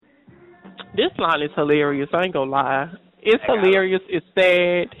This line is hilarious. I ain't gonna lie. It's hilarious. It's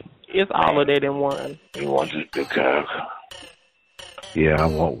sad. It's all of that in one. You want this big cock? Yeah, I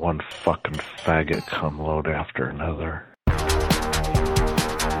want one fucking faggot cum load after another.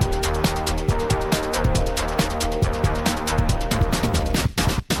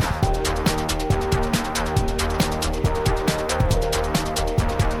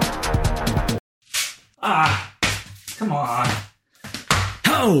 Come on.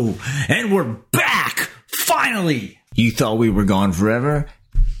 Oh, and we're back! Finally! You thought we were gone forever?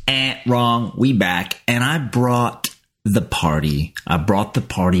 Wrong. We back. And I brought the party. I brought the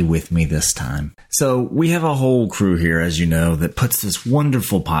party with me this time. So we have a whole crew here, as you know, that puts this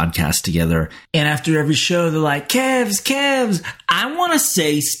wonderful podcast together. And after every show, they're like, Kevs, I want to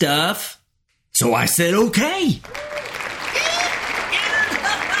say stuff. So I said, okay.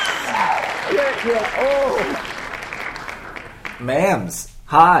 Mamms,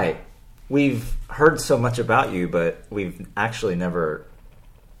 hi. We've heard so much about you, but we've actually never,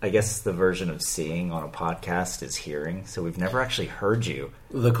 I guess the version of seeing on a podcast is hearing, so we've never actually heard you.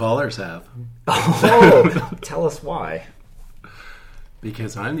 The callers have. Oh, tell us why.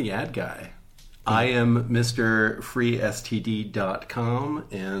 Because I'm the ad guy. I am Mr. FreeSTD.com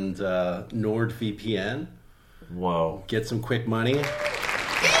and NordVPN. Whoa. Get some quick money. Big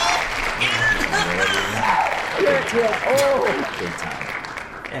time.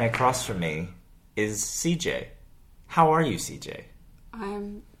 And across from me is CJ. How are you, CJ?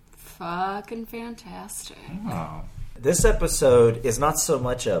 I'm fucking fantastic. Oh. This episode is not so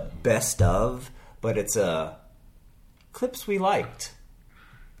much a best of, but it's a clips we liked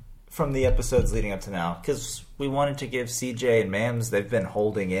from the episodes leading up to now, because we wanted to give CJ and Mamms, they've been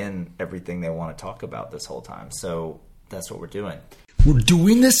holding in everything they want to talk about this whole time, so that's what we're doing. We're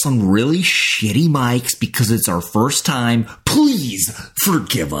doing this on really shitty mics because it's our first time. Please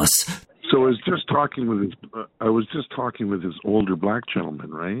forgive us. So I was just talking with his older black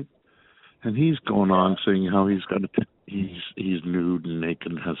gentleman, right? And he's going on saying how he's got he's nude and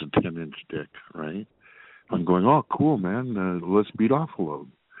naked and has a 10-inch dick, right? I'm going, oh, cool, man. Let's beat off a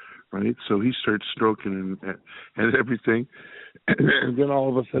load, right? So he starts stroking and everything, and then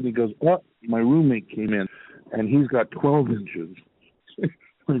all of a sudden he goes, "Oh, my roommate came in, and he's got 12 inches."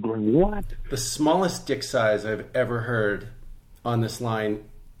 I'm going, what? The smallest dick size I've ever heard on this line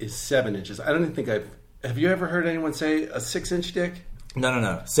is 7 inches. I don't even think have you ever heard anyone say a 6-inch dick? No.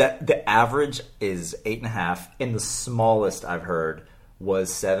 The average is 8.5, and the smallest I've heard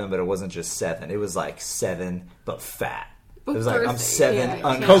was 7, but it wasn't just 7. It was like 7, but fat. It was like, I'm 7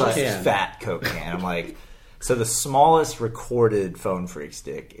 uncut fat Coke can. I'm like, so the smallest recorded Phone Freaks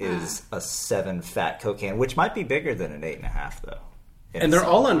dick is a 7 fat Coke can, which might be bigger than an 8.5 though. And they're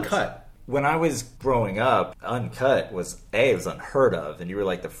all uncut. When I was growing up, uncut was unheard of, and you were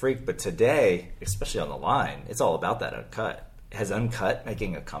like the freak. But today, especially on the line, it's all about that uncut. Has uncut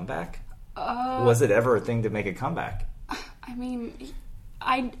making a comeback? Was it ever a thing to make a comeback? I mean,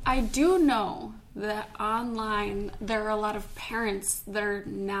 I do know that online there are a lot of parents that are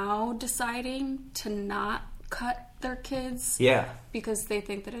now deciding to not cut their kids. Yeah. Because they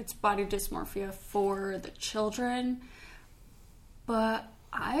think that it's body dysmorphia for the children. But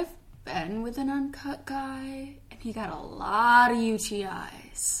I've been with an uncut guy, and he got a lot of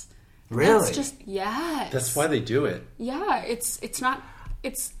UTIs. Really? That's just, yes. That's why they do it. Yeah, it's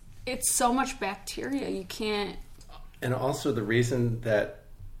so much bacteria, you can't. And also the reason that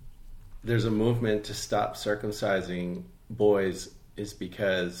there's a movement to stop circumcising boys is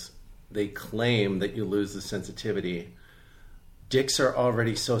because they claim that you lose the sensitivity. Dicks are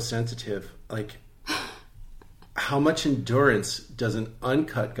already so sensitive. Like, how much endurance does an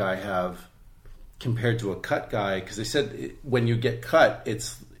uncut guy have compared to a cut guy? Because they said when you get cut,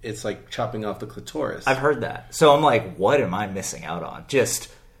 it's like chopping off the clitoris. I've heard that. So I'm like, what am I missing out on? Just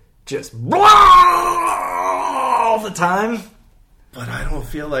blah all the time? But I don't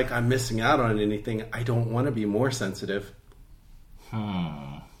feel like I'm missing out on anything. I don't want to be more sensitive.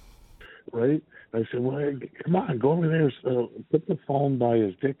 Right? I said, well, come on, go over there, put the phone by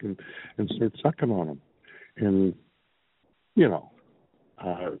his dick and start sucking on him. And, you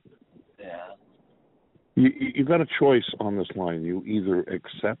got a choice on this line. You either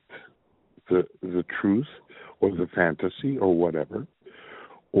accept the truth or the fantasy or whatever,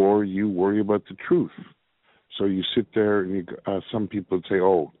 or you worry about the truth. So you sit there and some people would say,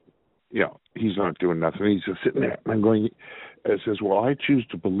 oh, yeah, he's not doing nothing. He's just sitting there. And I'm going, it says, well, I choose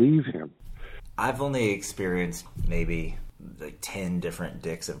to believe him. I've only experienced maybe like 10 different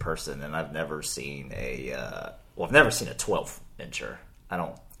dicks in person, and I've never seen a 12-incher. I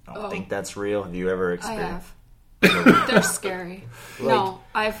don't think that's real. Have you ever experienced? They're scary. No,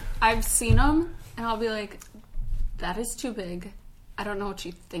 I've seen them, and I'll be like, that is too big. I don't know what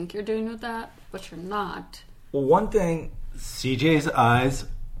you think you're doing with that, but you're not. Well, one thing... CJ's eyes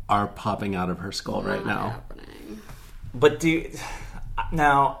are popping out of her skull right now. Happening. But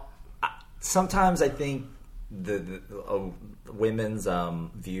now, sometimes I think the women's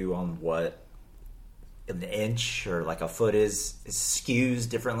view on what an inch or like a foot is skews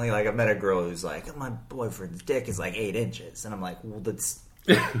differently. Like, I met a girl who's like, oh, my boyfriend's dick is like 8 inches. And I'm like, well, that's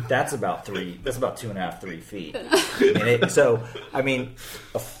about 2.5, 3 feet. So, I mean,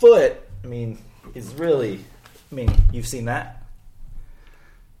 a foot, is really... you've seen that?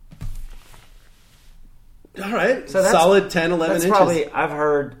 All right. So that's, solid 10, 11 inches. Probably, I've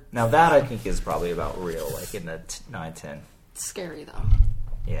heard... Now, that I think is probably about real, like in the 9, 10. It's scary, though.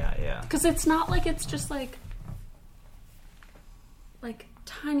 Yeah. Because it's not like it's just like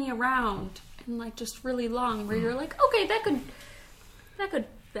tiny around and like just really long where you're like, okay, that could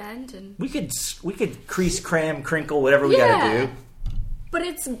bend and... We could crease, cram, crinkle, whatever we gotta do. But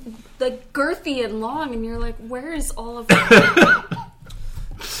it's like girthy and long, and you're like, where is all of that?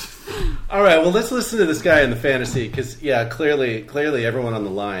 All right, well, let's listen to this guy in the fantasy, because, clearly everyone on the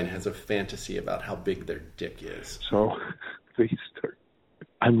line has a fantasy about how big their dick is. So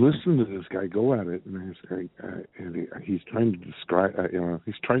I'm listening to this guy go at it, and he's trying to describe,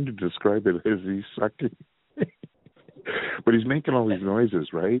 he's trying to describe it as he's sucking, but he's making all these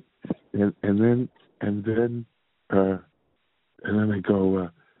noises, right? And then I go,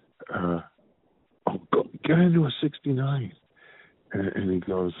 go get into a 69. And he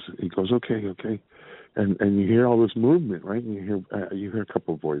goes, okay. And you hear all this movement, right? And you hear a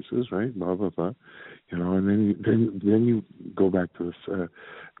couple of voices, right? Blah, blah, blah. And then you go back to this,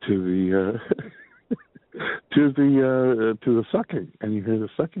 to the sucking, and you hear the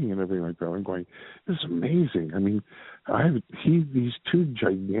sucking and everything like that. I'm going, this is amazing. These two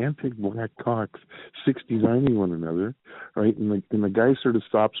gigantic black cocks 69ing one another, right? And the guy sort of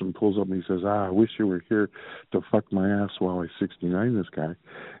stops and pulls up and he says, I wish you were here to fuck my ass while I 69 this guy.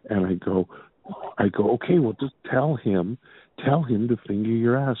 And I go, okay, well, just tell him to finger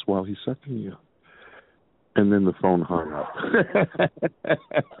your ass while he's sucking you. And then the phone hung up.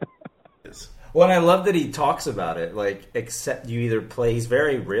 Well, and I love that he talks about it. He's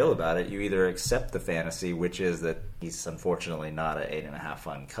very real about it. You either accept the fantasy, which is that he's unfortunately not an 8.5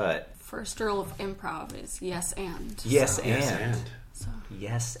 uncut. First rule of improv is yes and. Yes, so. and. Yes, and. So.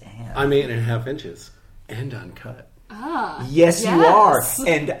 Yes, and. I'm 8.5 inches and uncut. Yes, you are.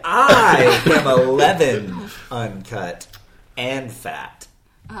 And I am 11 uncut and fat.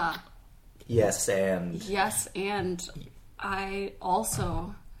 Yes, and. Yes, and I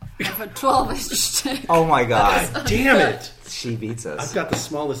also have a 12-inch dick. Oh, my God. Damn it. She beats us. I've got the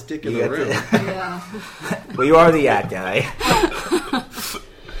smallest dick in the room. Yeah. Well, you are the yak guy.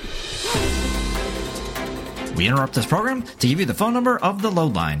 We interrupt this program to give you the phone number of the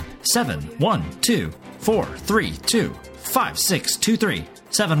load line. 712-432-5623.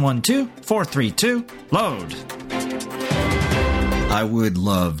 712-432-LOAD. I would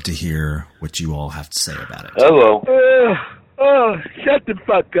love to hear what you all have to say about it. Hello. Shut the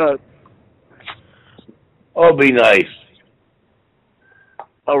fuck up. I'll be nice.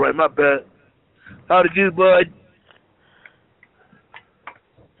 All right, my bad. How to do, bud?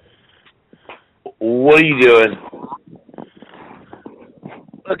 What are you doing?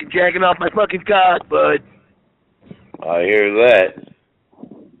 Fucking jacking off my fucking cock, bud. I hear that.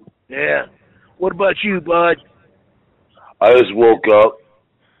 Yeah. What about you, bud? I just woke up.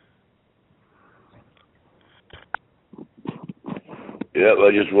 Yep,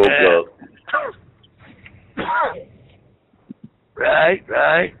 I just woke up. Right.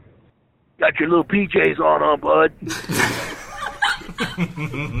 Got your little PJs on, bud?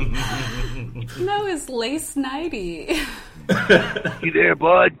 No, his lace nightie. You there,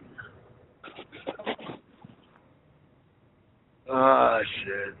 bud? Ah,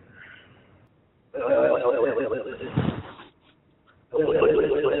 shit.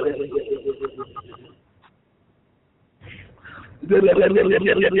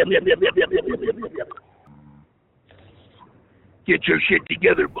 Get your shit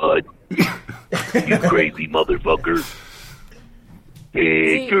together, bud. You crazy motherfucker.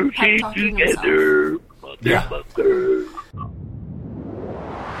 Get your shit together, motherfucker.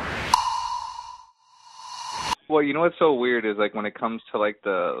 Well, you know what's so weird is when it comes to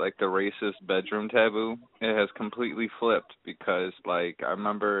the racist bedroom taboo, it has completely flipped because I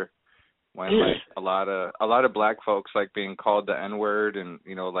remember when a lot of black folks being called the N-word and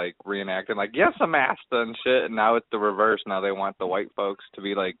reenacting yes, I'm master and shit, and now it's the reverse. Now they want the white folks to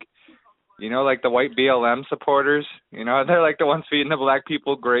be You know, like the white BLM supporters. You know, they're like the ones feeding the black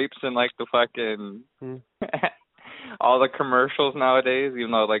people grapes and like the fucking all the commercials nowadays.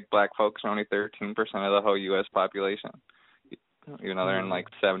 Even though like black folks are only 13% of the whole U.S. population. Even though they're in like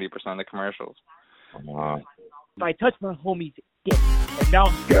 70% of the commercials. Wow. If I touch my homie's dick, and now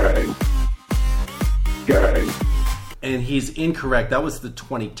I'm gay. And he's incorrect. That was the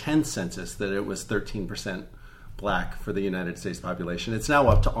 2010 census, that it was 13% black for the United States population. It's now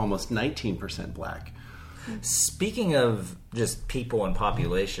up to almost 19% black. Speaking of just people and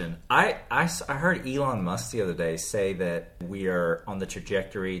population, I heard Elon Musk the other day say that we are on the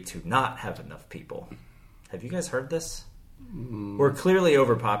trajectory to not have enough people. Have you guys heard this? We're clearly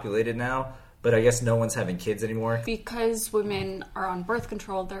overpopulated now, but I guess no one's having kids anymore. Because women are on birth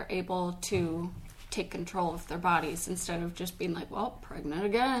control, they're able to take control of their bodies instead of just being like, well, pregnant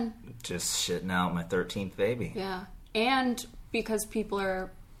again. Just shitting out my 13th baby. Yeah. And because people are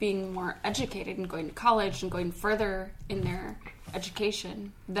being more educated and going to college and going further in their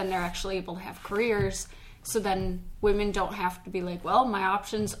education, then they're actually able to have careers. So then women don't have to be like, well, my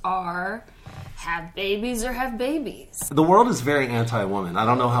options are have babies or have babies. The world is very anti-woman. I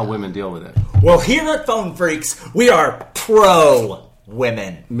don't know how women deal with it. Well, here at Phone Freaks, we are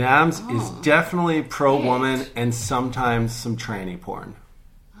pro-women. Mamms is definitely pro-woman and sometimes some tranny porn.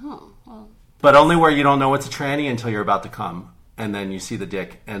 Oh, well. But only where you don't know it's a tranny until you're about to come. And then you see the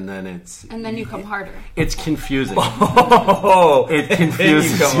dick, and then it's... And then you come harder. It's confusing. Oh, it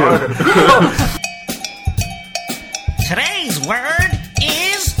confuses you. Harder. Today's word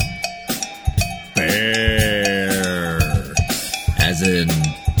is bear. As in,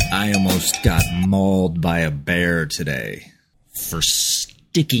 I almost got mauled by a bear today for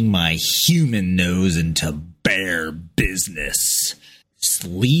sticking my human nose into bear business. Just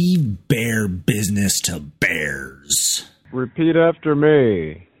leave bear business to bears. Repeat after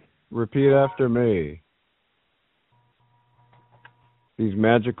me. Repeat after me. These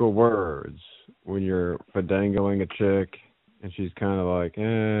magical words. When you're fadangling a chick and she's kind of like,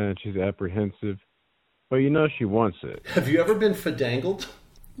 she's apprehensive, but you know she wants it. Have you ever been fadangled?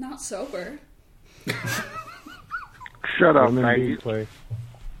 Not sober. Shut up,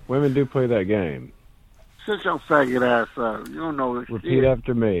 Women do play that game. Sit your faggot ass up. You don't know this Repeat shit.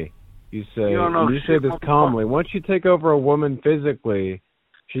 after me. You say, you say this calmly. Once you take over a woman physically,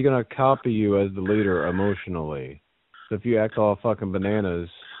 she's going to copy you as the leader emotionally. So if you act all fucking bananas,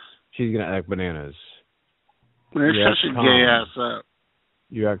 she's going to act bananas. Man, shut your gay ass up.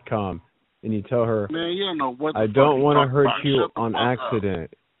 You act calm. And you tell her, man, you don't know what I don't want to hurt you on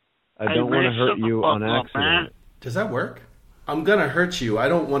accident. I don't want to hurt you on accident. Does that work? I'm going to hurt you. I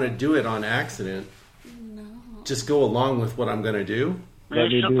don't want to do it on accident. No. Just go along with what I'm going to do. Let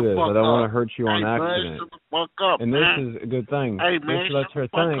me do this. I don't want to hurt you on accident. Man, shut the fuck up, and this is a good thing. Hey, man, this lets her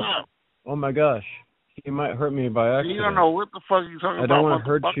think, oh my gosh, he might hurt me by accident. You don't know what the fuck you talking about. I don't want to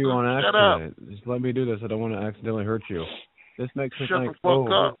hurt you on accident. Just let me do this. I don't want to accidentally hurt you. This makes her think,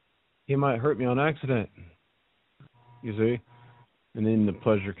 oh, he might hurt me on accident. You see? And then the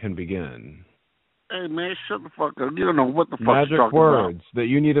pleasure can begin. Hey, man, shut the fuck up. You don't know what the fuck you're talking Magic words about. that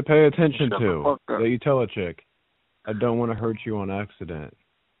you need to pay attention Shut to. the fuck up. That you tell a chick. I don't want to hurt you on accident.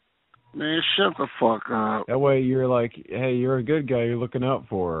 Man, shut the fuck up. That way you're like, hey, you're a good guy. You're looking out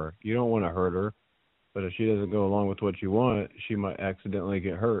for her. You don't want to hurt her. But if she doesn't go along with what you want, she might accidentally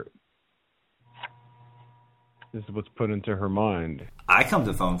get hurt. This is what's put into her mind. I come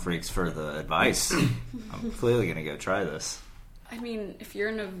to Phone Freaks for the advice. I'm clearly going to go try this. I mean, if you're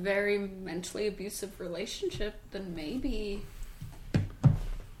in a very mentally abusive relationship, then maybe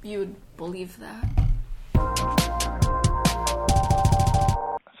you would believe that.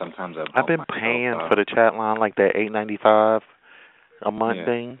 Sometimes I've been paying for the chat line like that $8.95 a month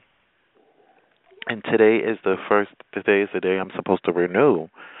thing. And today is the day I'm supposed to renew.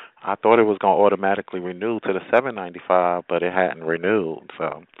 I thought it was going to automatically renew to the $7.95, but it hadn't renewed.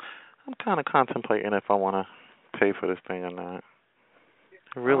 So I'm kind of contemplating if I want to pay for this thing or not.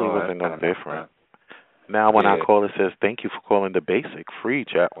 It really wasn't no different. Now when I call, it says, thank you for calling the basic free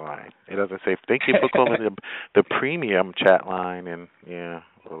chat line. It doesn't say, thank you for calling the premium chat line and,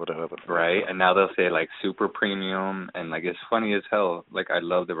 or whatever. Right, and now they'll say, like, super premium, and, like, it's funny as hell. Like, I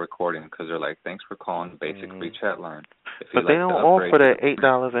love the recording because they're like, thanks for calling the basic free chat line. But they don't offer that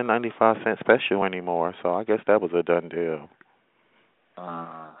 $8.95 special anymore, so I guess that was a done deal.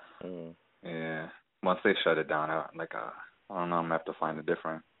 Yeah. Once they shut it down, I don't know, I'm going to have to find a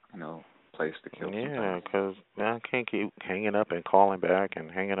different, place to kill. Yeah, because I can't keep hanging up and calling back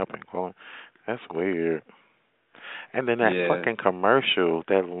and hanging up and calling. That's weird. And then that fucking commercial,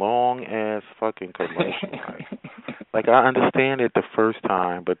 that long-ass fucking commercial. Like, I understand it the first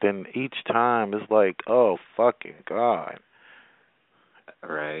time, but then each time it's like, oh, fucking God.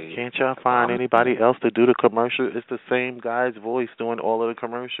 Right. Can't y'all find anybody else to do the commercial? It's the same guy's voice doing all of the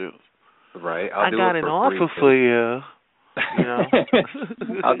commercials. Right. I got an offer for you. You know?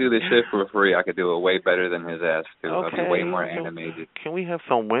 I'll do this shit for free. I could do it way better than his ass, too. Okay. I'll be way more animated. Can we have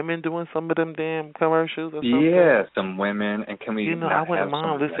some women doing some of them damn commercials or something? Yeah, some women. And can we I wouldn't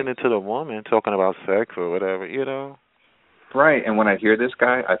mind listening to the woman talking about sex or whatever, Right, and when I hear this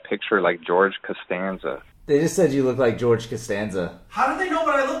guy, I picture, like, George Costanza. They just said you look like George Costanza. How do they know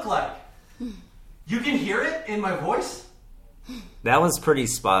what I look like? You can hear it in my voice? That was pretty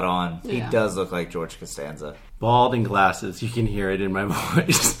spot on. Yeah. He does look like George Costanza. Bald and glasses. You can hear it in my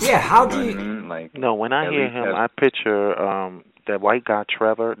voice. Yeah, how do you... No, when I hear him, I picture that white guy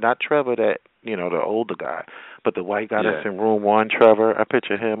Trevor. Not Trevor that, the older guy. But the white guy that's in room 1, Trevor, I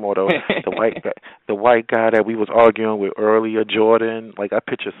picture him, or the white guy that we was arguing with earlier, Jordan. Like, I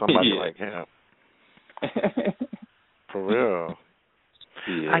picture somebody like him. For real.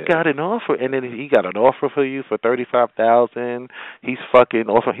 Yeah. I got an offer, and then he got an offer for you for $35,000. He's fucking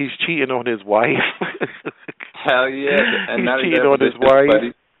offer. He's cheating on his wife. Hell yeah! And he's cheating on his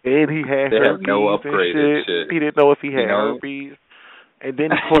wife, and he had herpes no and shit. He didn't know if he had herpes. And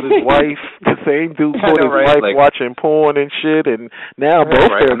then he caught his wife, the same dude caught his wife watching porn and shit, and now both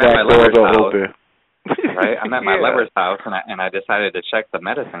their back doors are open. Right, I'm at my lover's house, and I decided to check the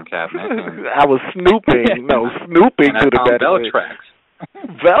medicine cabinet. I was snooping and through the medicine. Veltrax.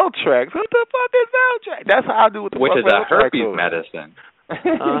 Veltrax? What the fuck is Veltrax? That's how I do with the Which fuck is a Veltrax herpes is. medicine.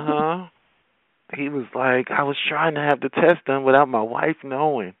 He was like, I was trying to have the test done without my wife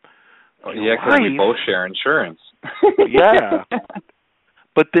knowing. Oh, yeah, because we both share insurance. Yeah.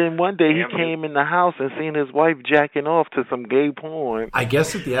 But then one day he came in the house and seen his wife jacking off to some gay porn. I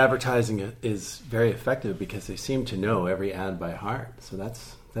guess that the advertising is very effective because they seem to know every ad by heart. So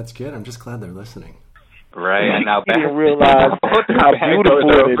that's good. I'm just glad they're listening. Right, and now he didn't realize how beautiful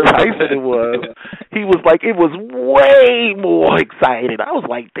and enticing it was. He was like, it was way more excited. I was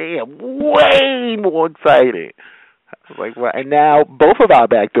like, damn, way more excited. I was like, well, and now both of our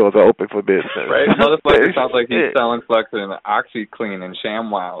back doors are open for business. Right, motherfucker sounds like he's selling fucking OxyClean and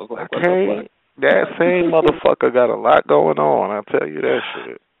ShamWow. Like, what the fuck? That same motherfucker got a lot going on. I'll tell you that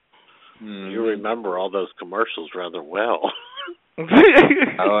shit. You remember all those commercials rather well. Hell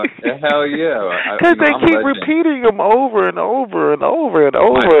yeah! Because they keep repeating them over and over and over and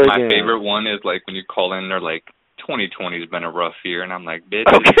over again. My favorite one is like when you call in, they're like, 2020's been a rough year, and I'm like, bitch,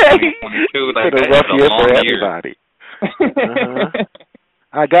 okay. 2022, like, it's been a rough year for everybody.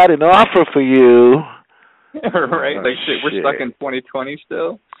 I got an offer for you. Right? Like, shit, we're stuck in 2020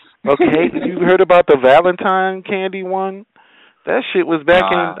 still. Okay, you heard about the Valentine candy one? That shit was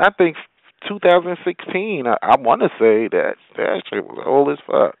back in, I think, 2016. I want to say that shit was old as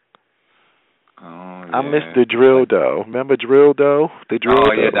fuck. Oh, yeah. I missed the drill dough. Remember drill dough? The drill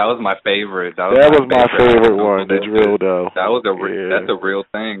dough? Yeah, that was my favorite. That was my favorite one, the drill dough. That's a real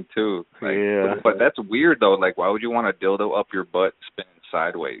thing too. Like, yeah. But that's weird though. Like, why would you want a dildo up your butt spinning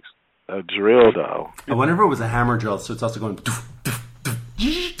sideways? A drill dough. I wonder if it was a hammer drill, so it's also going.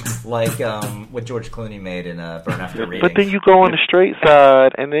 Like what George Clooney made in Burn After Reading. But then you go on the straight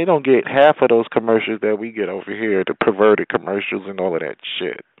side, and they don't get half of those commercials that we get over here, the perverted commercials and all of that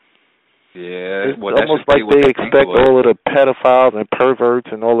shit. Yeah, it's almost like they expect all of the pedophiles and perverts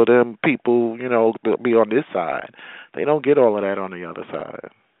and all of them people, to be on this side. They don't get all of that on the other side.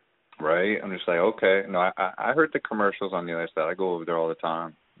 Right. I'm just like, okay. No, I heard the commercials on the other side. I go over there all the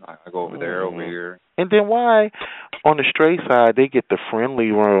time. I go over there, over here. And then why, on the straight side, they get the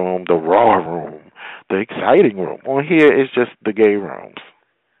friendly room, the raw room, the exciting room? On here, it's just the gay rooms.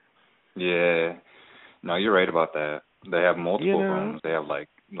 Yeah. No, you're right about that. They have multiple rooms. They have like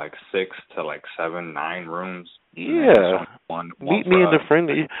 6 to 7, 9 rooms. Yeah. One Meet me in the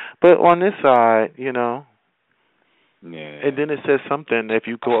friendly. But on this side, Yeah. And then it says something, if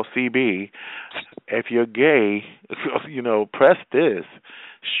you call CB, if you're gay, press this.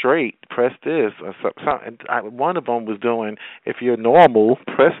 Straight, press this. Or something. One of them was doing, if you're normal,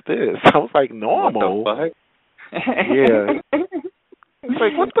 press this. I was like, normal? What the fuck? Yeah. It's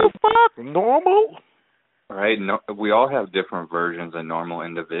like, what the fuck? Normal? Right. No, we all have different versions of normal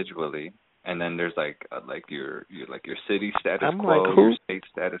individually, and then there's like your city status quo, your state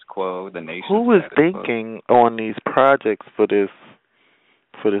status quo, the nation. Who is thinking on these projects for this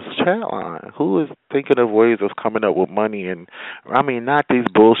chat line? Who is thinking of ways of coming up with money? And I mean, not these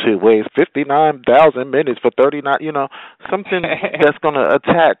bullshit ways. 59,000 minutes for 39. Something that's gonna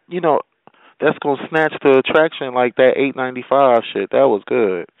attack. that's gonna snatch the attraction like that $8.95 shit. That was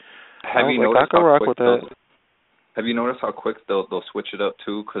good. Have you noticed how quick have you noticed how quick they'll switch it up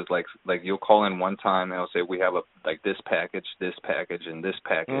too? Because like you'll call in one time and they'll say we have a this package, and this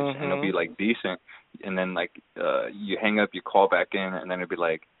package, and it'll be like decent, and then like you hang up, you call back in, and then it'll be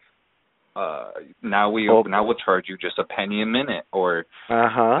like now we'll charge you just a penny a minute, or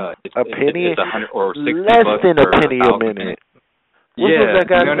a penny, it's 100 or 60 less bucks than a for penny a minute. What was that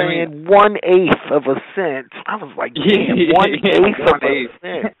guy saying? 1/8 of a cent. I was like, damn, 1/8 of a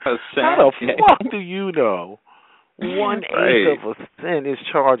cent. How the fuck do you know? 1/8 of a cent is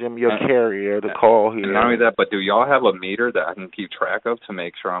charging your carrier to call here. Not only that, but do y'all have a meter that I can keep track of to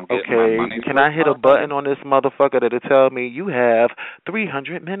make sure I'm getting my money? Can I hit a button on this motherfucker that'll tell me you have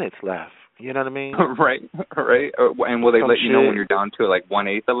 300 minutes left? You know what I mean? Right. And will they let you know when you're down to like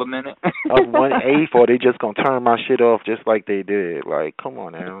 1/8 of a minute? 1/8, or they just gonna turn my shit off just like they did? Like, come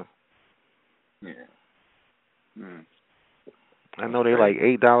on now. Yeah. I know they like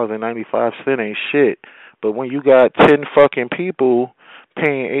 $8.95 ain't shit, but when you got 10 fucking people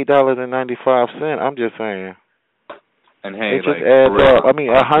paying $8.95, I'm just saying. And hey, it just adds up. I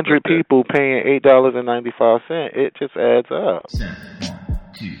mean, 100 people paying $8.95, it just adds up. 7, 1,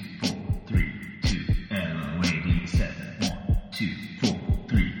 2, 4, 3, 2, LOAD. 7, 1, 2, 4,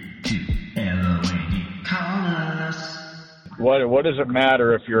 3, 2, LOAD. Call us. What does it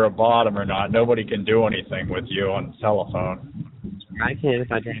matter if you're a bottom or not? Nobody can do anything with you on the telephone. I can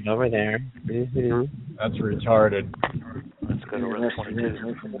if I drive over there. That's retarded. Let's go to Route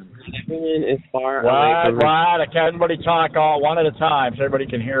 22. As far What? Everybody talk all one at a time so everybody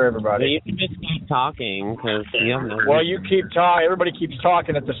can hear everybody. You can just keep talking because you have no. Well, you keep talking. Everybody keeps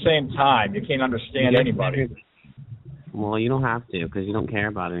talking at the same time. You can't understand anybody. Well, you don't have to because you don't care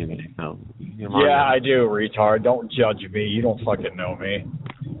about anybody. So. Yeah, I do, retard. Don't judge me. You don't fucking know me.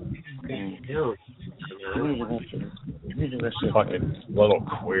 Fucking little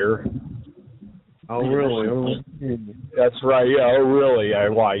queer. Oh, really? That's right. Yeah. Oh, really?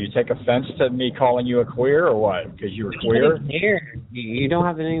 Why? You take offense to me calling you a queer, or what? Because you were queer? You don't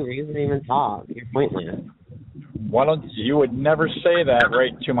have any reason to even talk. You're pointless. Why don't you would never say that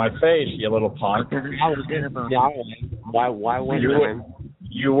right to my face, you little punk? Why wouldn't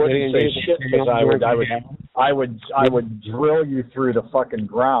you wouldn't say shit because I would drill you through the fucking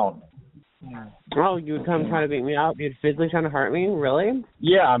ground. Oh, you would come try to beat me up? You'd physically trying to hurt me? Really?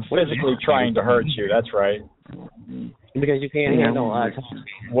 Yeah, I'm physically trying to hurt you. That's right. Because you can't handle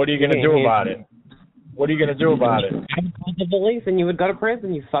What are you going to do about it? What are you going to do about it? The police, and you would go to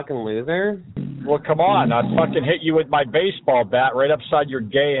prison, you fucking loser. Well, come on. I'd fucking hit you with my baseball bat right upside your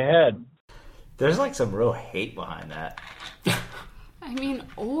gay head. There's like some real hate behind that. I mean,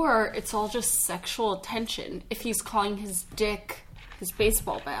 or it's all just sexual attention if he's calling his dick his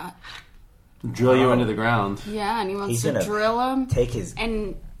baseball bat. Drill you into the ground. Yeah, and he wants to drill him. Take his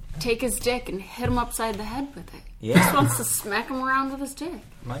dick and hit him upside the head with it. Yeah. He just wants to smack him around with his dick.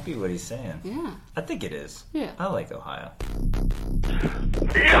 Might be what he's saying. Yeah. I think it is. Yeah. I like Ohio.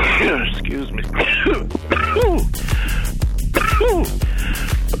 Excuse me.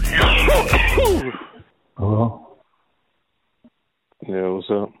 Hello? Yeah, what's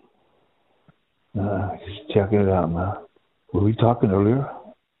up? Just checking it out, man. Were we talking earlier?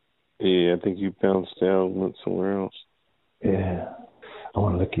 Yeah, I think you bounced out and went somewhere else. Yeah. I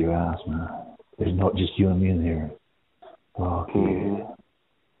want to lick your ass, man. There's not just you and me in here. Oh, yeah.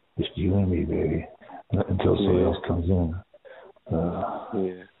 Just you and me, baby. Until somebody else comes in.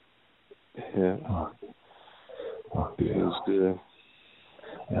 Yeah. Oh, yeah. Feels good.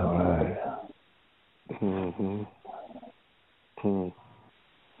 All right.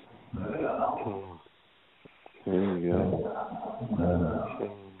 There you go.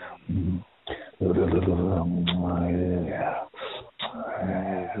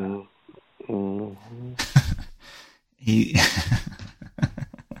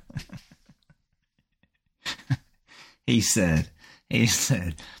 He said, and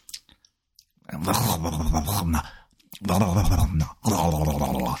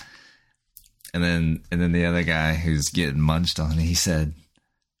then the other guy who's getting munched on, he said,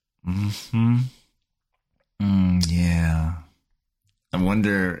 yeah. I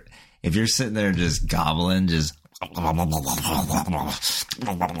wonder if you're sitting there just gobbling, just, and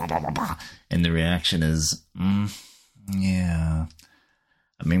the reaction is, yeah.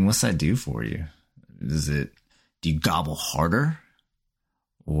 I mean, what's that do for you? Do you gobble harder?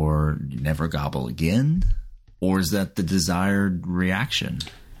 Or you never gobble again? Or is that the desired reaction?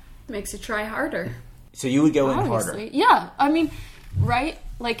 Makes you try harder. So you would go in Obviously. harder? Yeah. I mean, right?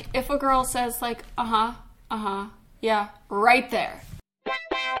 Like, if a girl says, like, yeah, right there.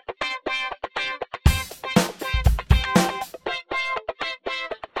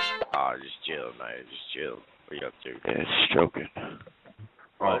 chilling, man. Just chill. What you up to? Yeah, stroking.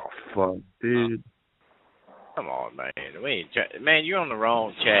 What? Oh, fuck, dude. Come on, man. We ain't man, you're on the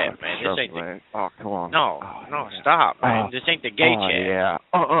wrong chat, man. This ain't the... Oh, come on. No, stop, man. This ain't the gay chat. Yeah.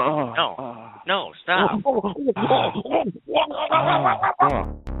 No, stop.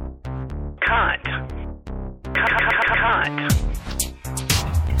 Cunt. Cunt.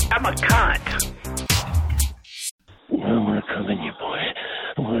 I'm a cunt. I want to come in you, boy.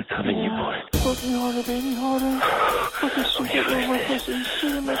 I want to come in you, boy. Fucking harder, baby, harder. Fucking shit over my pussy.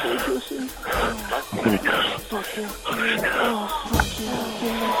 Shit in my pussy. I'm gonna come. Fuck yeah. Oh, fuck yeah.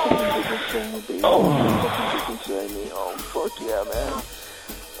 Give me fucking dick inside me, baby. Oh. Fucking dick inside me. Oh, fuck yeah, man.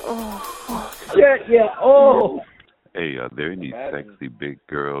 Oh, fuck. Yeah. Oh. Hey, are there any sexy big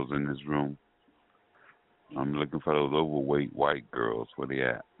girls in this room? I'm looking for those overweight white girls. Where they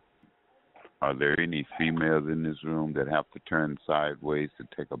at? Are there any females in this room that have to turn sideways to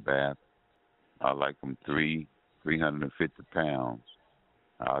take a bath? I like them 350 pounds.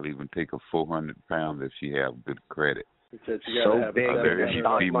 I'll even take a 400 pounds if she have good credit. So big. Are there any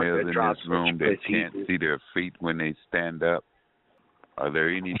females in this room that can't see their feet when they stand up? Are there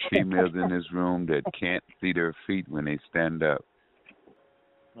any females in this room that can't see their feet when they stand up?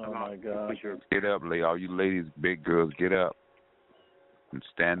 Oh my gosh. Get up, all you ladies, big girls, get up and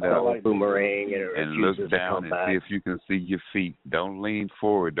stand up. Like boomerang and look down and see if you can see your feet. Don't lean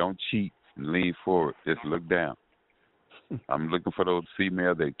forward. Don't cheat and lean forward. Just look down. I'm looking for those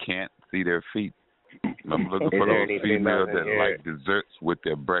females that can't see their feet. I'm looking for those females that like desserts with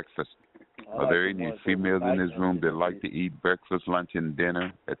their breakfast. Are there any females in this room that like to eat breakfast, lunch, and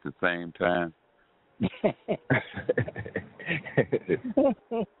dinner at the same time?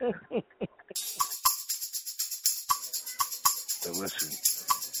 Listen.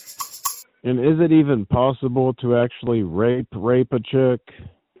 And is it even possible to actually rape a chick?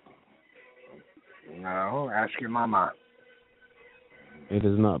 No, ask your mama. It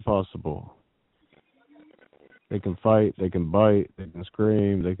is not possible. They can fight, they can bite, they can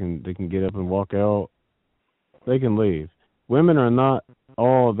scream, they can get up and walk out. They can leave. Women are not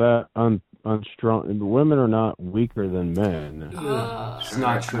all that unstrong. Women are not weaker than men. It's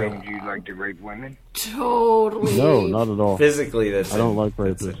not true. Do you like to rape women? Totally. No, not at all. Physically, that's I don't like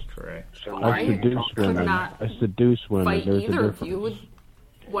rapists. Correct. I seduce women. I seduce women. Fight There's either a of you difference.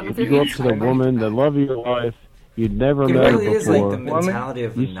 with one of If you go up to the woman, the love of your life, you'd never met her really before. is like the mentality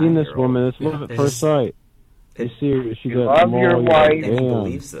of a You've seen this 9-year-old. woman. It's love at first sight. You see her, she got love small, your you're wife. like, And he damn.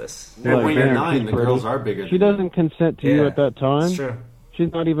 believes this. You're When like, you're damn, 9, she's the pretty. girls are bigger She than doesn't consent to you Yeah. at that time. It's true.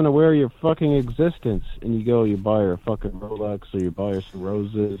 She's not even aware of your fucking existence. And you go, you buy her a fucking Rolex, or you buy her some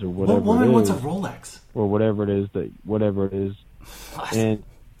roses, or whatever What woman it is. wants a Rolex? Or whatever it is. And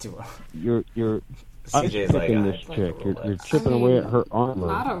you're CJ's I'm like, chipping I this like chick. a You're Rolex. chipping away at her armor.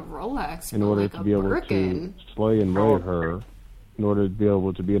 Not a Rolex, in but order like to a be able Birkin. to slay and raid her, in order to be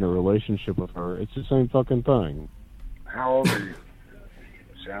able to be in a relationship with her. It's the same fucking thing. How old are you?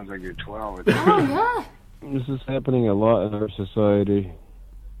 Sounds like you're 12. Oh, yeah. This is happening a lot in our society.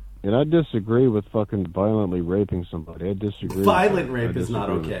 And I disagree with fucking violently raping somebody. I disagree. Violent with that. rape is not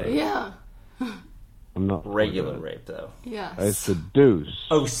okay. Yeah. I'm not regular rape though. Yes. I seduce.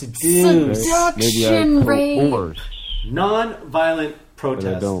 Oh, seduce. Seduction rape. Non-violent But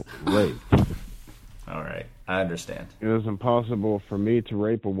protest. I don't rape. All right, I understand. It is impossible for me to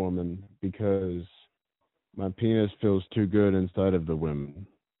rape a woman because my penis feels too good inside of the women.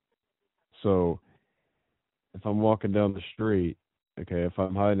 So if I'm walking down the street, okay, if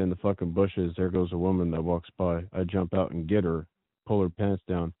I'm hiding in the fucking bushes, there goes a woman that walks by. I jump out and get her, pull her pants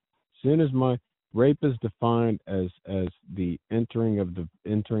down. As soon as my rape is defined as the entering of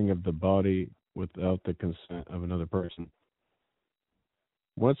the body without the consent of another person.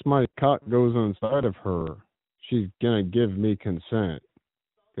 Once my cock goes inside of her, she's gonna give me consent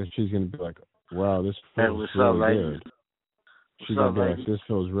because she's gonna be like, "Wow, this feels what's really up, ladies? good." She's gonna be like, "This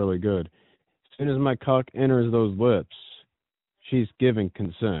feels really good." As soon as my cock enters those lips, she's giving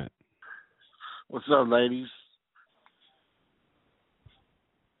consent. What's up, ladies?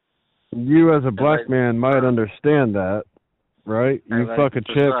 You as a black man might understand that, right? You Hey, fuck a ladies,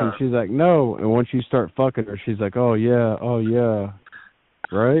 chick what's and up? she's like, no. And once you start fucking her, she's like, oh yeah.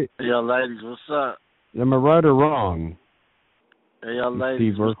 Right? Hey, yo, ladies, what's up? Am I right or wrong? Hey, yo, You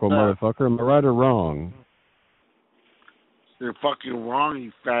ladies, Steve what's Urkel up? motherfucker. Am I right or wrong? You're fucking wrong,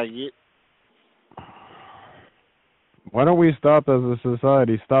 you faggot. Why don't we stop as a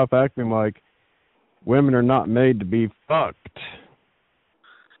society, stop acting like women are not made to be fucked?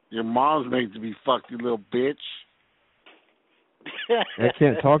 Your mom's made to be fucked, you little bitch. I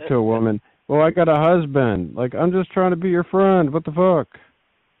can't talk to a woman. Well, I got a husband. Like, I'm just trying to be your friend. What the fuck?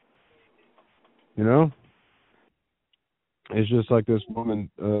 You know? It's just like this woman,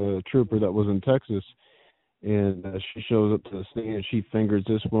 trooper that was in Texas, and she shows up to the scene and she fingers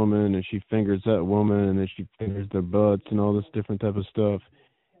this woman and she fingers that woman and then she fingers their butts and all this different type of stuff.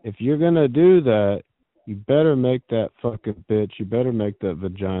 If you're going to do that, you better make that fucking bitch, you better make that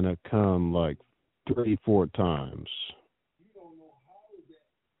vagina come like 3-4 times.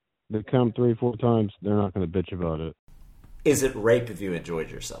 They come 3-4 times, they're not going to bitch about it. Is it rape if you enjoyed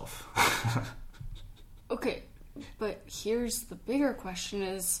yourself? Okay, but here's the bigger question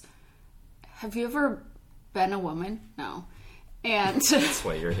is, have you ever been a woman? No. And that's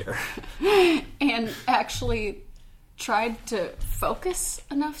why you're here. And actually tried to focus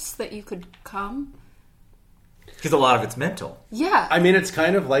enough so that you could come? Because a lot of it's mental. Yeah. I mean, it's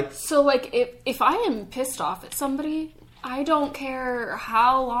kind of like... So, like, if I am pissed off at somebody, I don't care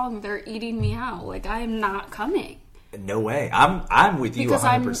how long they're eating me out. Like, I am not coming. No way. I'm with you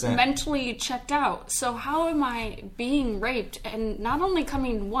 100%. Because I'm mentally checked out. So how am I being raped and not only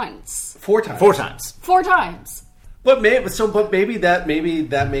coming once? 4 times. 4 times. 4 times. But maybe that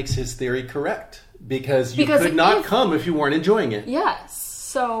makes his theory correct. Because you could not come if you weren't enjoying it. Yes.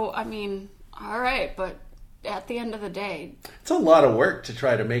 So, I mean, all right, but at the end of the day... It's a lot of work to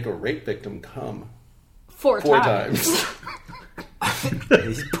try to make a rape victim come. 4 times.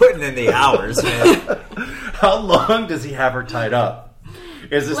 He's putting in the hours, man. How long does he have her tied up?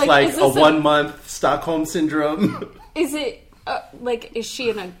 Is this like a 1 month Stockholm syndrome? Is it is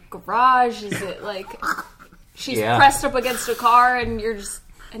she in a garage? Is it like she's pressed up against a car and you're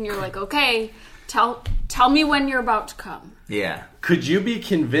like, okay, tell me when you're about to come? Yeah. Could you be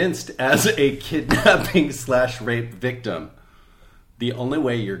convinced as a kidnapping/rape victim, the only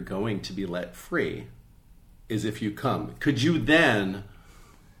way you're going to be let free is if you come? Could you then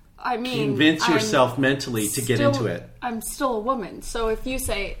convince yourself mentally to get into it? I'm still a woman. So if you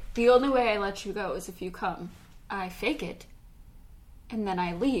say, the only way I let you go is if you come, I fake it, and then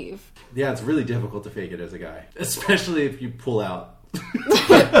I leave. Yeah, it's really difficult to fake it as a guy. Especially if you pull out.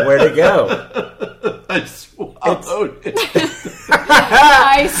 Where'd it go? I swallowed it.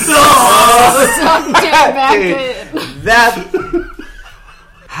 I sucked it back in.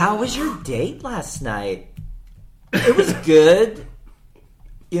 How was your date last night? It was good.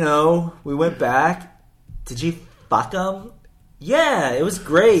 You know, we went back. Did you fuck him? Yeah, it was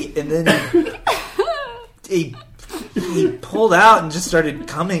great. And then he pulled out and just started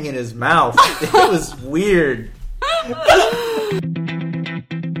coming in his mouth. It was weird.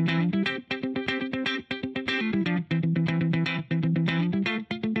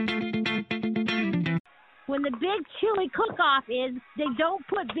 When the big chili cook-off is, they don't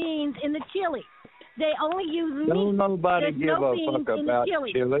put beans in the chili. They only use meat. Don't nobody There's give no a beans fuck in about the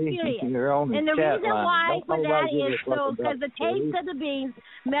chili. chili. You're on the and the chat reason line. why Don't for that nobody give is a fuck so because the about chili. taste of the beans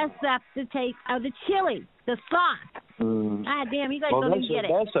mess up the taste of the chili, the sauce. Ah, damn, you guys don't even get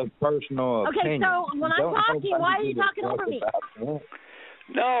it. That's a personal opinion. Okay, so when I'm talking, why are you talking over me?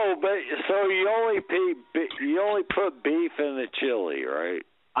 No, but so you only put beef in the chili, right?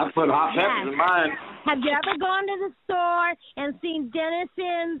 I put hot peppers in mine. Have you ever gone to the store and seen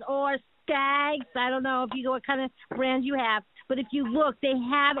Denison's or Stags? I don't know if you know what kind of brand you have, but if you look, they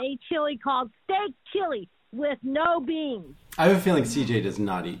have a chili called steak chili with no beans. I have a feeling CJ does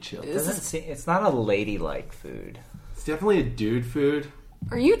not eat chili. It's not a ladylike food. It's definitely a dude food.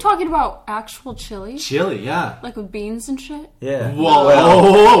 Are you talking about actual chili? Chili, yeah. Like with beans and shit? Yeah.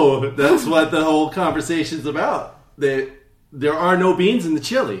 Whoa, that's what the whole conversation's about. There are no beans in the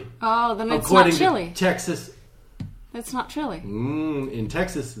chili. Oh, then it's According not chili. To Texas. It's not chili. In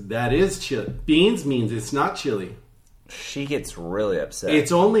Texas, that is chili. Beans means it's not chili. She gets really upset.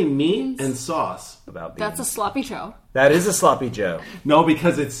 It's only meat and sauce. About beans. That's a sloppy Joe. That is a sloppy Joe. No,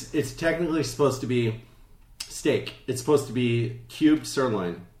 because it's technically supposed to be steak. It's supposed to be cubed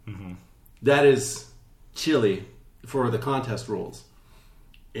sirloin. Mm-hmm. That is chili for the contest rules.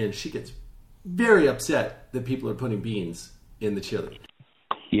 And she gets very upset that people are putting beans in the chili.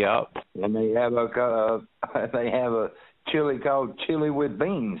 Yep, and they have a chili called chili with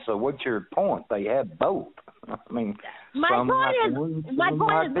beans. So what's your point? They have both. I mean, my point is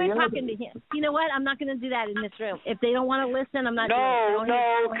we're talking to him. You know what? I'm not going to do that in this room. If they don't want to listen, I'm not doing it.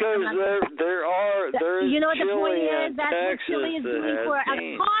 No, because there is you know what the point chili is? That's what chili is doing for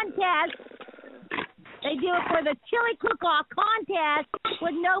a contest. They do it for the chili cook-off contest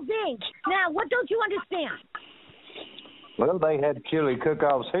with no beans. Now, what don't you understand? Well, they had chili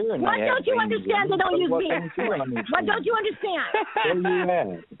cook-offs here. And What they don't you understand? They don't use beans. What don't you understand? Where you at?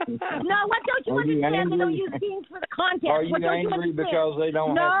 No, what don't you understand? They don't use beans for the contest. Are you what don't angry you because they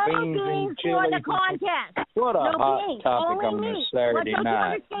don't have beans in chili? for the contest. What a no hot beans, topic on only this meat. Saturday what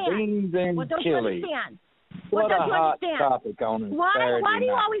night. Beans and what don't chili. You understand? What a don't you hot understand? topic on this Saturday Why do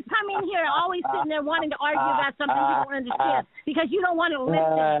you night. always come in here always sitting there wanting to argue about something you don't understand? Because you don't want to listen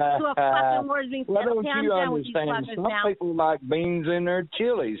to a fucking word being said. Well, don't you understand? Some people like beans in their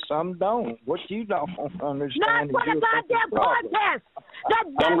chili. Some don't. What you don't understand Not for the goddamn contest.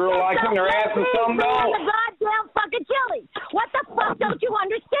 Some girl likes in their ass and some don't. The goddamn fucking chili. What the fuck don't you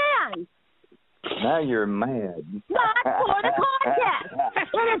understand? Now you're mad. Not for the contest.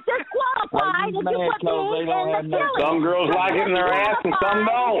 It is disqualified if you put beans in the chili. Some girls like it in their ass and some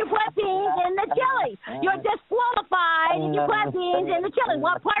don't. You put beans in the chili. You're disqualified if you put beans in the chili.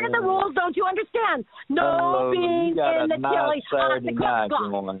 What part of the rules don't you understand? No beans in the chili on the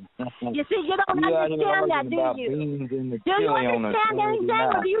cook-off. You see, you don't understand that, do you? Do you understand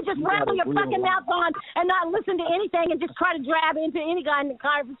anything, or do you just rattle your fucking mouth on and not listen to anything and just try to drab into any kind of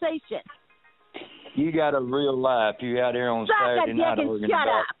conversation? You got a real life. You out here on Saturday night arguing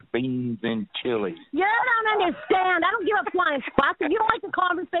about beans and chili. You don't understand. I don't give a flying fuck. If you don't like the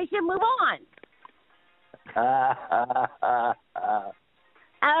conversation, move on. Every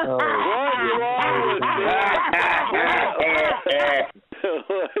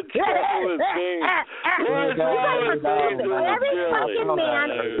fucking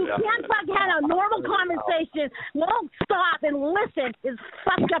man who can't fucking have a normal conversation, won't stop and listen, is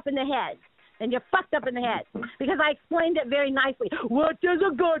fucked up in the head. And you're fucked up in the head. Because I explained it very nicely. What does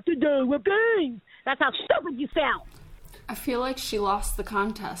it got to do with beans? That's how stupid you sound. I feel like she lost the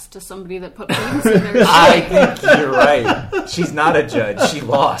contest to somebody that put beans in there. I think you're right. She's not a judge. She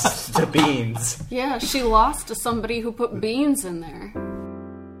lost to beans. Yeah, she lost to somebody who put beans in there.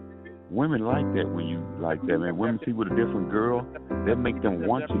 Women like that when you like that, man. Women see with a different girl, that makes them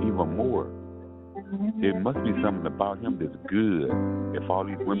want you even more. There must be something about him that's good if all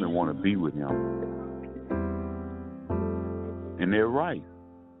these women want to be with him. And they're right.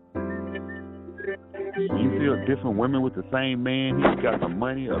 You feel different women with the same man, he's got some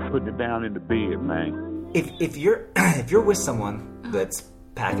money or putting it down in the bed, man. If you're with someone that's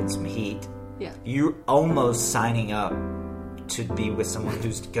packing some heat, yeah, you're almost signing up to be with someone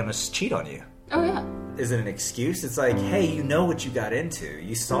who's gonna cheat on you. Oh yeah. Is it an excuse? It's like, hey, you know what you got into.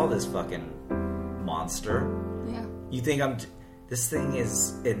 You saw this fucking monster. Yeah. You think this thing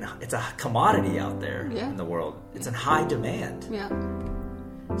is it's a commodity out there in the world. It's in high demand. Yeah.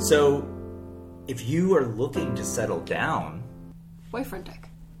 So if you are looking to settle down, boyfriend dick.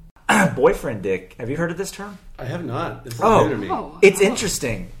 Boyfriend dick. Have you heard of this term? I have not. This is new to me. It's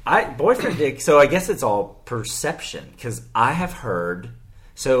interesting. Boyfriend dick. So I guess it's all perception because I have heard.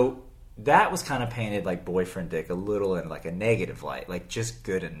 So that was kind of painted like boyfriend dick a little in like a negative light, like just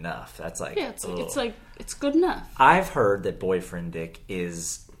good enough. That's like it's good enough. I've heard that boyfriend dick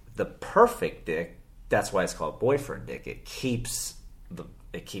is the perfect dick. That's why it's called boyfriend dick. It keeps the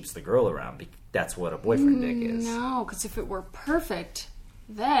girl around. That's what a boyfriend dick is. No, because if it were perfect,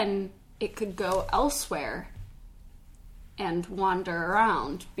 then it could go elsewhere and wander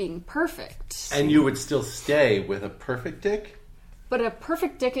around being perfect. And you would still stay with a perfect dick? But a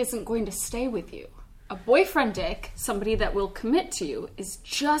perfect dick isn't going to stay with you. A boyfriend dick, somebody that will commit to you, is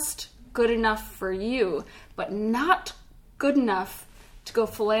just good enough for you, but not good enough to go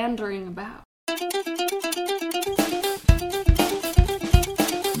philandering about.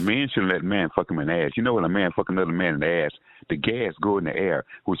 Men shouldn't let man fuck him in the ass. You know when a man fuck another man in the ass, the gas go in the air,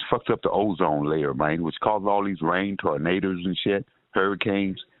 which fucks up the ozone layer, man, which causes all these rain, tornadoes and shit,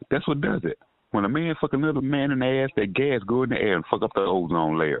 hurricanes. That's what does it. When a man fuck another man in the ass, that gas go in the air and fuck up the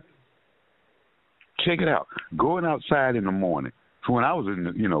ozone layer. Check it out. Going outside in the morning. So when I was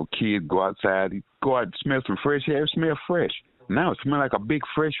kid, go outside, go out and smell some fresh air, smell fresh. Now it smells like a big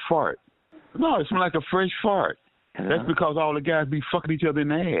fresh fart. No, it smells like a fresh fart. Hello? That's because all the guys be fucking each other in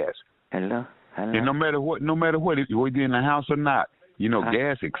the ass. Hello? And no matter what, whether you're in the house or not,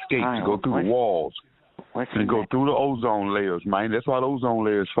 gas escapes, go through the walls. And go through the ozone layers, man. That's why the ozone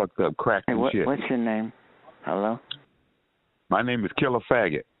layers fucked up, cracked and shit. What's your name? Hello? My name is Killer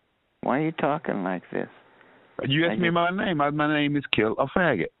Faggot. Why are you talking like this? You asked me my name. My name is Kill a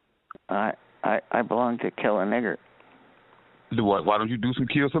Faggot. I belong to Kill a Nigger. Why don't you do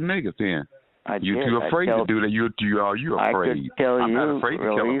kill some niggas then? You're too afraid to do that. You're afraid. I could kill I'm you not afraid to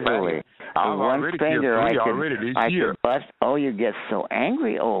real kill a easily. faggot. I've With one already killed finger, 3 already this I year. could bust. Oh, you get so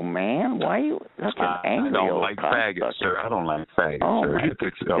angry, old man. Why are you such an angry I don't old like cocksucker? faggots, sir. I don't like faggots, Oh, sir. my You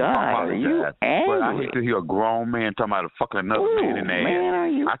think so? God, I are you apologize. But I angry? hate to hear a grown man talking about a fucking another man in the ass. Man, are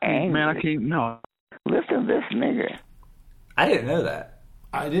you angry? Man, I can't, no. Listen to this nigger. I didn't know that.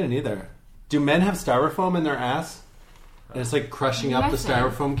 I didn't either. Do men have styrofoam in their ass? And it's like crushing up the Methane.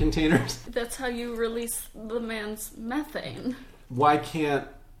 styrofoam containers? That's how you release the man's methane. Why can't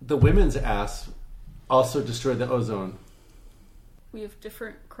the women's ass also destroy the ozone? We have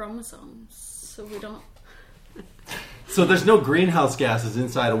different chromosomes, so we don't... So there's no greenhouse gases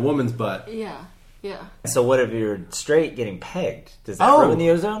inside a woman's butt. Yeah. So what if you're straight getting pegged? Does that ruin the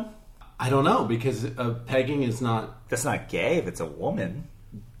ozone? I don't know, because pegging is not... That's not gay if it's a woman.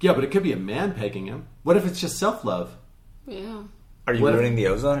 Yeah, but it could be a man pegging him. What if it's just self-love? Yeah. Are you ruining the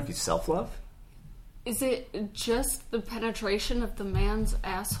ozone if you self-love? Is it just the penetration of the man's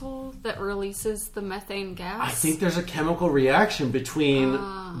asshole that releases the methane gas? I think there's a chemical reaction between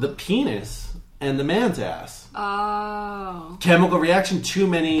the penis and the man's ass. Oh. Chemical reaction, too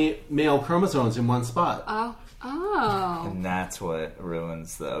many male chromosomes in one spot. Oh. And that's what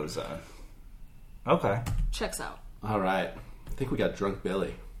ruins the ozone. Okay. Checks out. All right. I think we got drunk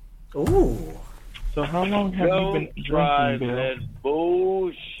Billy. Ooh. So how long have you been try drinking, Bill? that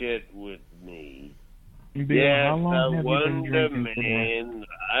bullshit with me. Bill, Yes, how long I have you been wonder, drinking today? man.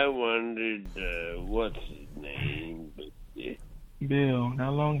 I wondered what's his name. But, Bill,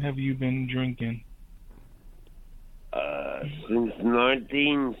 how long have you been drinking? since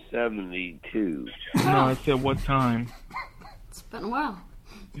 1972. No, I said what time? It's been a while.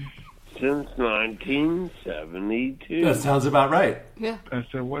 Since 1972. That sounds about right. Yeah. I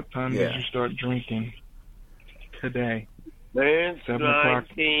said what time did you start drinking today? Since 7 o'clock.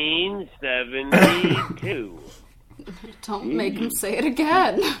 1972. Don't make him say it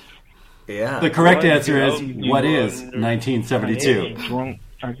again. Yeah. The correct answer is, what is 1972?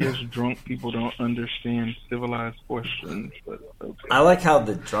 I guess drunk people don't understand civilized questions. But okay. I like how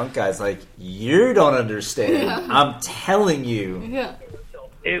the drunk guy's like, you don't understand. Yeah. I'm telling you. Yeah.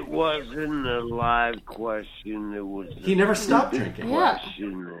 It wasn't a live question. It was. He never stopped drinking.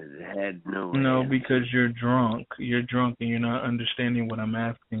 Question that had no. No, because you're drunk. You're drunk and you're not understanding what I'm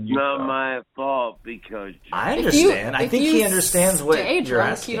asking you. Not my fault because. I understand. I think he understands what stay you're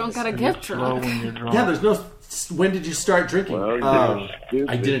drunk, asking. you don't gotta get drunk. When you're drunk. Yeah, there's no. When did you start drinking? Well,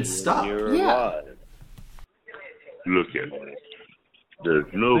 I didn't stop. Yeah. Look at it. There's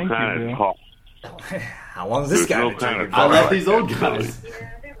no Thank kind you, of Bill. talk. How long is this guy no been kind drinking of I for? love these old guys.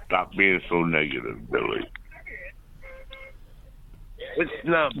 Stop being so negative, Billy. It's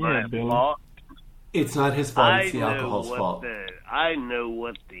not my Billy. fault. It's not his fault. It's the alcohol's fault. I know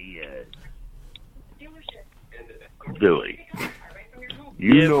what the Billy.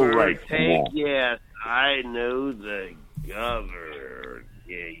 You know right from wrong. Yes, I know the governor.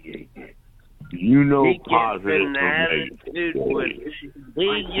 Yeah. You know He gets positive an from attitude with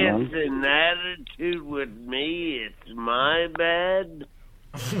he gets an attitude with me. It's my bad.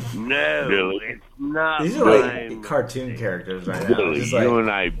 No, Billy. it's not These are mine. like cartoon characters right now. Billy, Just you like,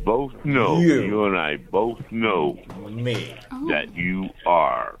 and I both know. You and I both know me. that you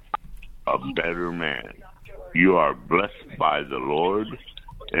are a better man. You are blessed by the Lord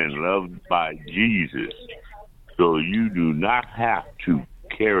and loved by Jesus. So you do not have to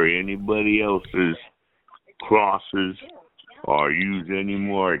carry anybody else's crosses or use any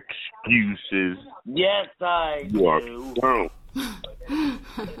more excuses. Yes, I You are do. grown.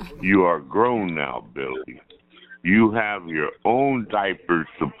 You are grown now, Billy. You have your own diapers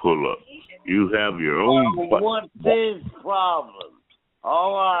to pull up. You have your own butt. What's his problem?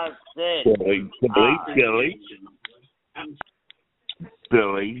 All I said.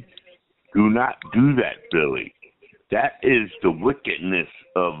 Billy, do not do that, Billy. That is the wickedness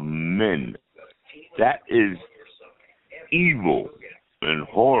of men. That is evil and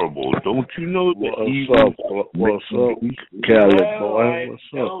horrible. Don't you know that What's up, Cali boy?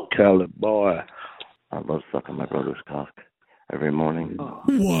 What's up, Cali boy? I love sucking my brother's cock every morning.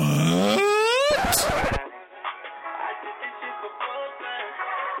 What?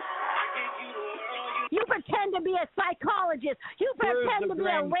 You pretend to be a psychologist. You pretend to be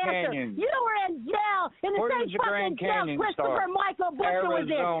a rancher. You were in jail in the same fucking jail Christopher Michael Butcher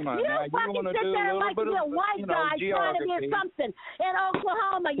was in. You don't fucking sit there and like to be a white guy trying to be something in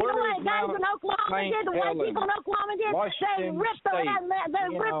Oklahoma. You know what guys in Oklahoma did? The white people in Oklahoma did? They ripped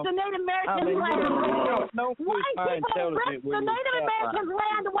the Native American land. White people ripped the Native American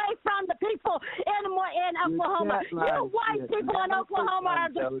land away from the people in Oklahoma. You white people in Oklahoma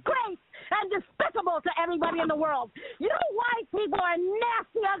are a disgrace and despicable to everybody in the world. You white people are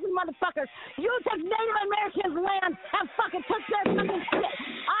nasty, ugly motherfuckers. You took Native Americans' land and fucking took their fucking shit.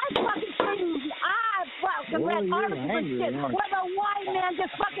 I fucking couldn't. I fucking read articles and shit where the white man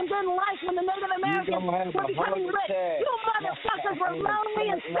just fucking didn't like when the Native Americans were becoming rich. You motherfuckers were lonely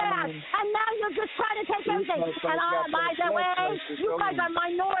and sad, and now you're just trying to take everything. And by the way, you guys are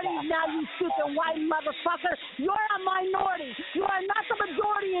minorities now, you stupid white motherfucker. You're a minority. You are not the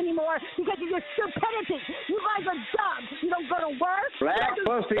majority anymore because of your stupidity. You guys are dumb. You don't go to work. Black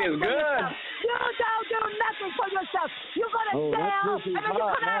pussy is good. You don't do nothing for yourself. You go to jail, and then you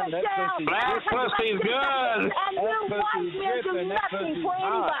come out of jail. Black pussy is good. And you white men do nothing for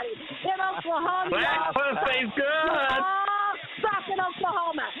anybody in Oklahoma. Black pussy is good. Suck in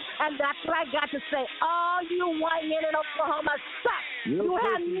Oklahoma. And that's what I got to say. All you white men in Oklahoma suck. You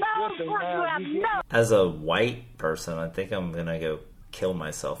have no work. You have no. As a white person, I think I'm going to go kill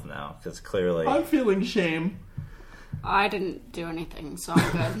myself now because clearly I'm feeling shame. I didn't do anything, so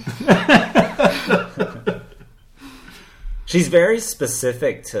I'm good. She's very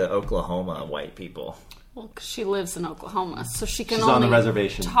specific to Oklahoma white people. Well, because she lives in Oklahoma, so she can She's only on the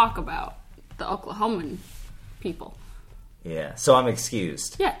reservation. talk about the Oklahoman people. Yeah, so I'm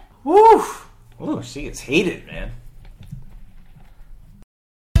excused. Yeah. Woo! Ooh, she is heated, man.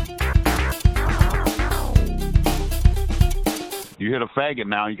 You hit a faggot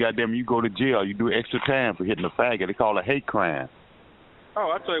now, you go to jail. You do extra time for hitting a faggot. They call it a hate crime. Oh,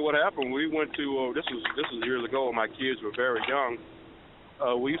 I'll tell you what happened. We went to, this was years ago when my kids were very young.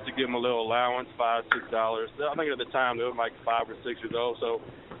 We used to give them a little allowance, $5, $6. I think at the time they were like 5 or 6 years old. So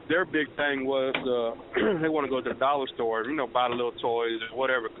their big thing was they want to go to the dollar store, buy the little toys or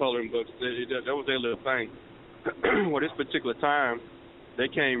whatever, coloring books. That was their little thing. Well, this particular time, they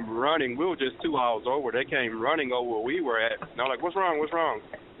came running. We were just 2 hours over. They came running over where we were at. And I was like, what's wrong? What's wrong?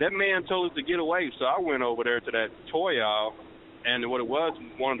 That man told us to get away. So I went over there to that toy aisle. And what it was,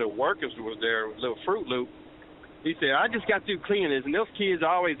 one of the workers was there, a little Fruit Loop. He said, I just got through cleaning this, and those kids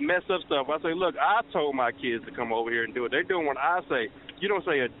always mess up stuff. I say, look, I told my kids to come over here and do it. They're doing what I say. You don't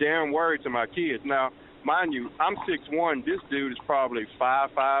say a damn word to my kids. Now, mind you, I'm 6'1". This dude is probably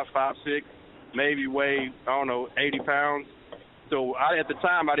 5'5", 5'6", maybe weigh, 80 pounds. So at the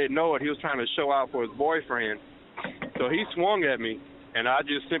time, I didn't know it. He was trying to show out for his boyfriend. So he swung at me, and I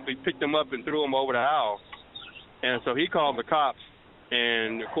just simply picked him up and threw him over the aisle. And so he called the cops.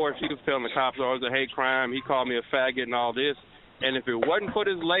 And, of course, he was telling the cops, oh, it was a hate crime. He called me a faggot and all this. And if it wasn't for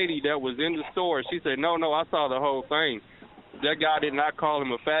this lady that was in the store, she said, no, I saw the whole thing. That guy did not call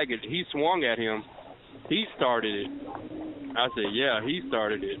him a faggot. He swung at him. He started it. I said, yeah, he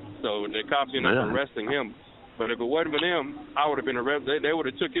started it. So the cops ended up arresting him. But if it wasn't for them, I would have been arrested. They would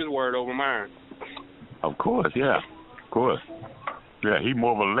have took his word over mine. Of course, yeah. Of course. Yeah, he's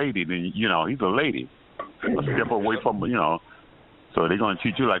more of a lady than, he's a lady. A step away from, so they're going to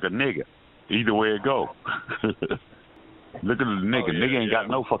treat you like a nigga. Either way it go. Look at the nigga. Nigga ain't got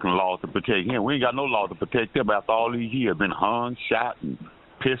no fucking laws to protect him. We ain't got no laws to protect him after all these years. Been hung, shot, and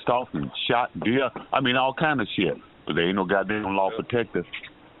pissed off, and shot, deer. I mean, all kind of shit. But there ain't no goddamn law protect us.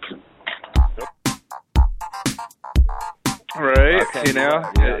 Right,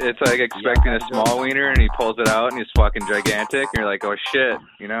 it's like expecting a small wiener, and he pulls it out, and he's fucking gigantic, and you're like, oh shit,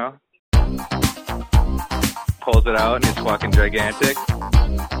 Pulls it out, and he's fucking gigantic.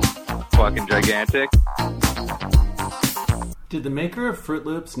 Fucking gigantic. Did the maker of Fruit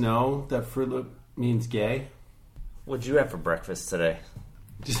Loops know that Fruit Loop means gay? What'd you have for breakfast today?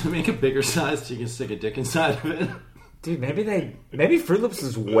 Just make a bigger size so you can stick a dick inside of it. Dude, maybe Fruit Loops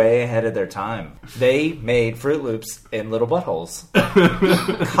is way ahead of their time. They made Fruit Loops in little buttholes.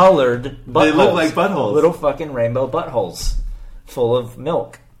 Colored buttholes. They look like buttholes. Little fucking rainbow buttholes. Full of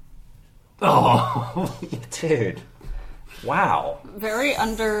milk. Oh. Dude. Wow. Very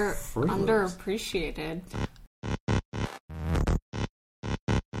underappreciated.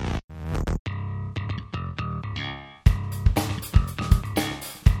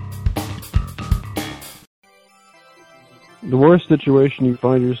 The worst situation you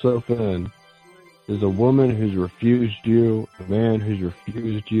find yourself in is a woman who's refused you, a man who's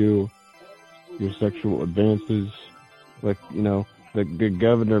refused you, your sexual advances. Like, the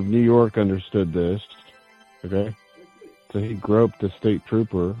governor of New York understood this, okay? So he groped a state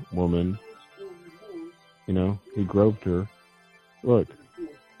trooper woman. He groped her. Look,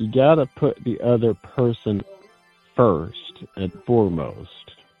 you gotta put the other person first and foremost.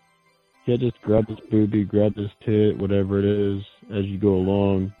 You can't just grab this booby, grab this tit, whatever it is, as you go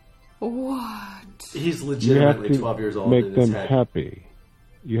along. What? He's legitimately 12 years old. Make them happy.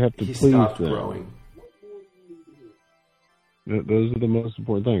 You have to please them. Growing. Those are the most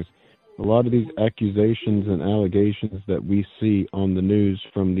important things. A lot of these accusations and allegations that we see on the news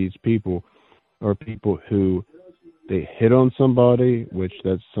from these people are people who they hit on somebody, which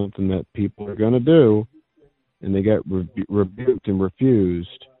that's something that people are going to do, and they got rebuked and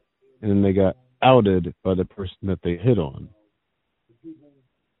refused, and then they got outed by the person that they hit on.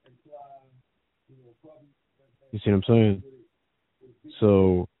 You see what I'm saying?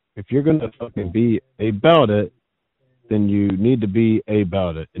 So if you're going to fucking be about it, then you need to be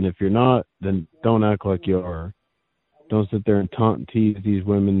about it. And if you're not, then don't act like you are. Don't sit there and taunt and tease these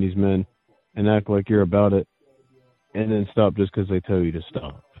women, these men, and act like you're about it, and then stop just because they tell you to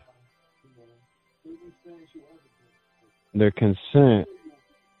stop. Their consent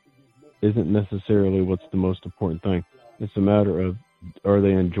isn't necessarily what's the most important thing. It's a matter of, are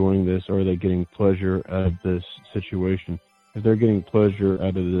they enjoying this? Or are they getting pleasure out of this situation? If they're getting pleasure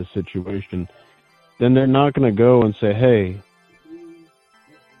out of this situation, then they're not going to go and say, hey,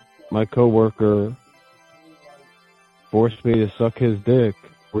 my coworker forced me to suck his dick,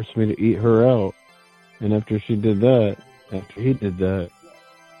 forced me to eat her out, and after he did that,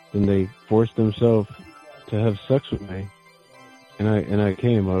 then they forced themselves to have sex with me, and I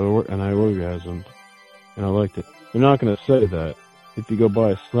came, and I orgasmed, and I liked it. They're not going to say that. If you go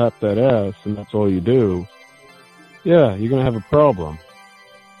by, slap that ass, and that's all you do, yeah, you're going to have a problem.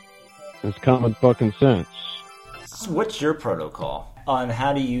 It's common fucking sense. So what's your protocol on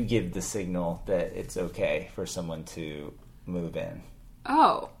how do you give the signal that it's okay for someone to move in?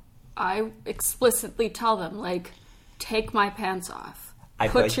 Oh, I explicitly tell them, like, take my pants off.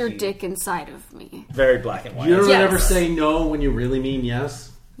 Put your dick inside of me. Very black and white. You don't ever say no when you really mean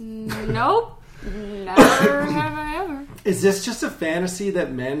yes? Nope. Never have I ever. Is this just a fantasy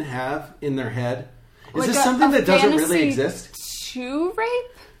that men have in their head? Is like this something that doesn't really exist? To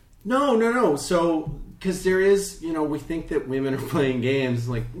rape? No. So, because there is, we think that women are playing games.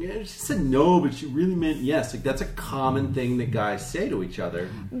 Like, yeah, she said no, but she really meant yes. Like, that's a common thing that guys say to each other.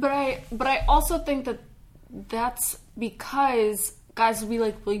 But I also think that that's because guys will be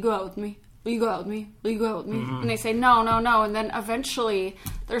like, will you go out with me? Will you go out with me? Will you go out with me? Mm-hmm. And they say no. And then eventually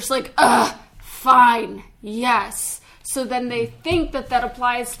there's like, fine, yes. So then they think that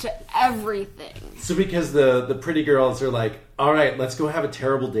applies to everything. So because the pretty girls are like, all right, let's go have a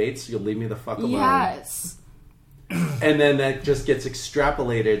terrible date so you'll leave me the fuck alone. Yes. And then that just gets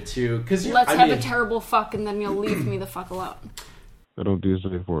extrapolated to... Let's have a terrible fuck and then you'll leave me the fuck alone. I don't do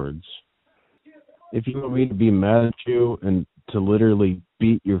safe words. If you want me to be mad at you and to literally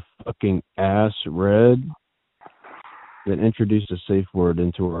beat your fucking ass red, then introduce a safe word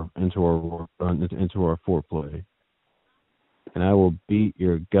into our foreplay. And I will beat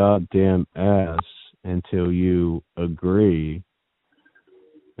your goddamn ass until you agree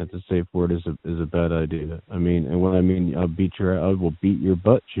that the safe word is a bad idea. I mean, and when I mean I will beat your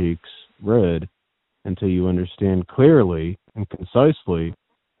butt cheeks red until you understand clearly and concisely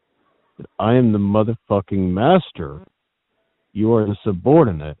that I am the motherfucking master. You are the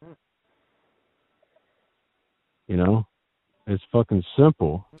subordinate. It's fucking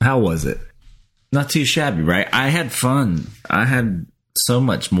simple. How was it? Not too shabby, right? I had fun. I had so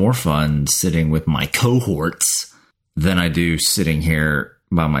much more fun sitting with my cohorts than I do sitting here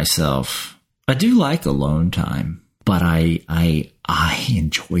by myself. I do like alone time, but I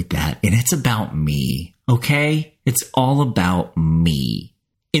enjoyed that. And it's about me, okay? It's all about me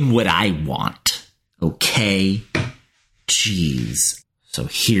and what I want, okay? Jeez. So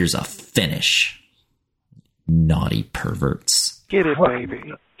here's a finish. Naughty perverts. Get it,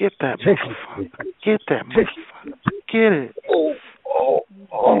 baby. Get that motherfucker. Get that motherfucker. Get it.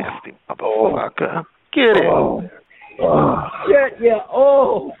 Nasty motherfucker. Get it. Shit, yeah.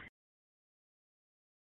 Oh.